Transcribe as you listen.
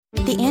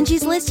The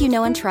Angie's List you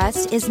know and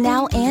trust is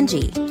now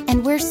Angie,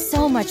 and we're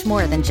so much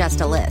more than just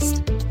a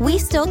list. We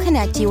still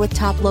connect you with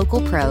top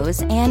local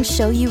pros and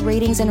show you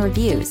ratings and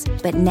reviews,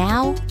 but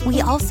now we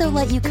also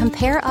let you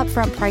compare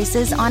upfront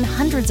prices on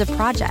hundreds of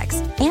projects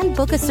and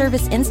book a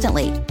service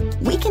instantly.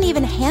 We can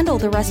even handle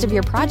the rest of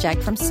your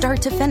project from start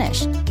to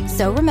finish.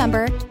 So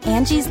remember,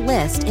 Angie's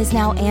List is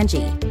now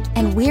Angie,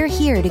 and we're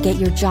here to get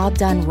your job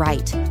done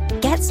right.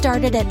 Get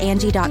started at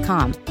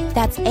Angie.com.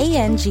 That's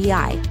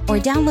ANGI, or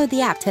download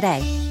the app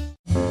today.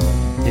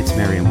 It's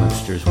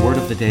Merriam-Webster's Word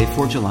of the Day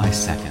for July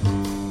 2nd.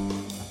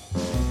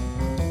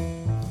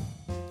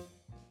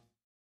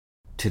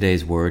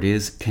 Today's word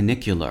is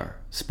canicular,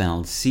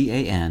 spelled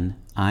C-A-N-I-C-U-L-A-R.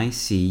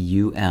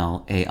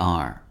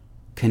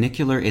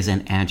 Canicular is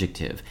an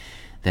adjective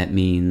that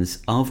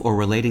means of or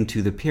relating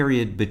to the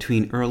period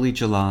between early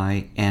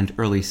July and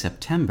early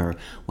September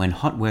when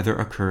hot weather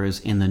occurs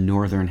in the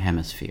northern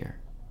hemisphere.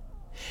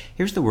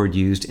 Here's the word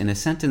used in a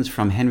sentence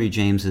from Henry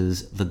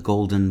James's The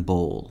Golden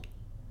Bowl.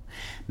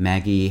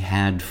 Maggie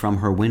had from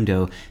her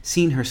window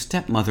seen her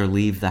stepmother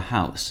leave the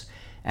house.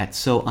 At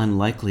so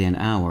unlikely an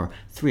hour,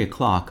 3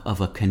 o'clock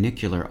of a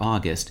canicular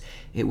August,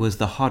 it was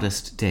the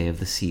hottest day of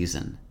the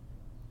season.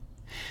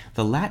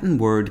 The Latin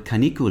word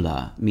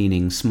canicula,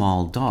 meaning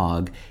small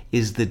dog,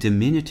 is the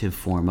diminutive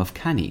form of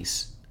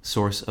canis,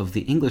 source of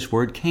the English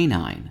word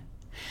canine.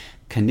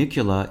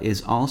 Canicula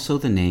is also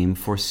the name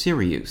for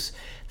Sirius,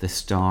 the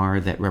star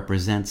that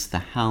represents the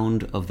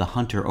hound of the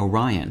hunter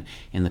Orion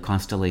in the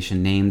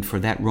constellation named for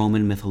that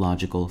Roman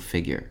mythological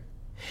figure.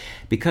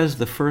 Because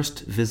the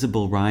first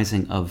visible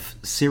rising of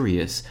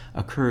Sirius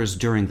occurs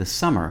during the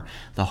summer,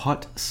 the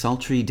hot,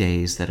 sultry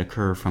days that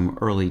occur from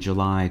early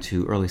July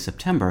to early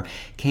September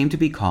came to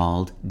be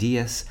called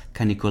dies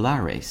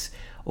caniculares,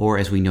 or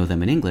as we know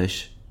them in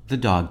English, the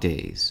dog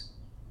days.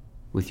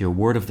 With your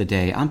Word of the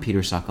Day, I'm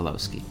Peter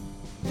Sokolowski.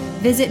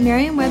 Visit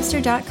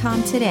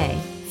Merriam-Webster.com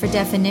today for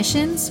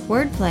definitions,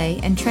 wordplay,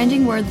 and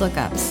trending word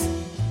lookups.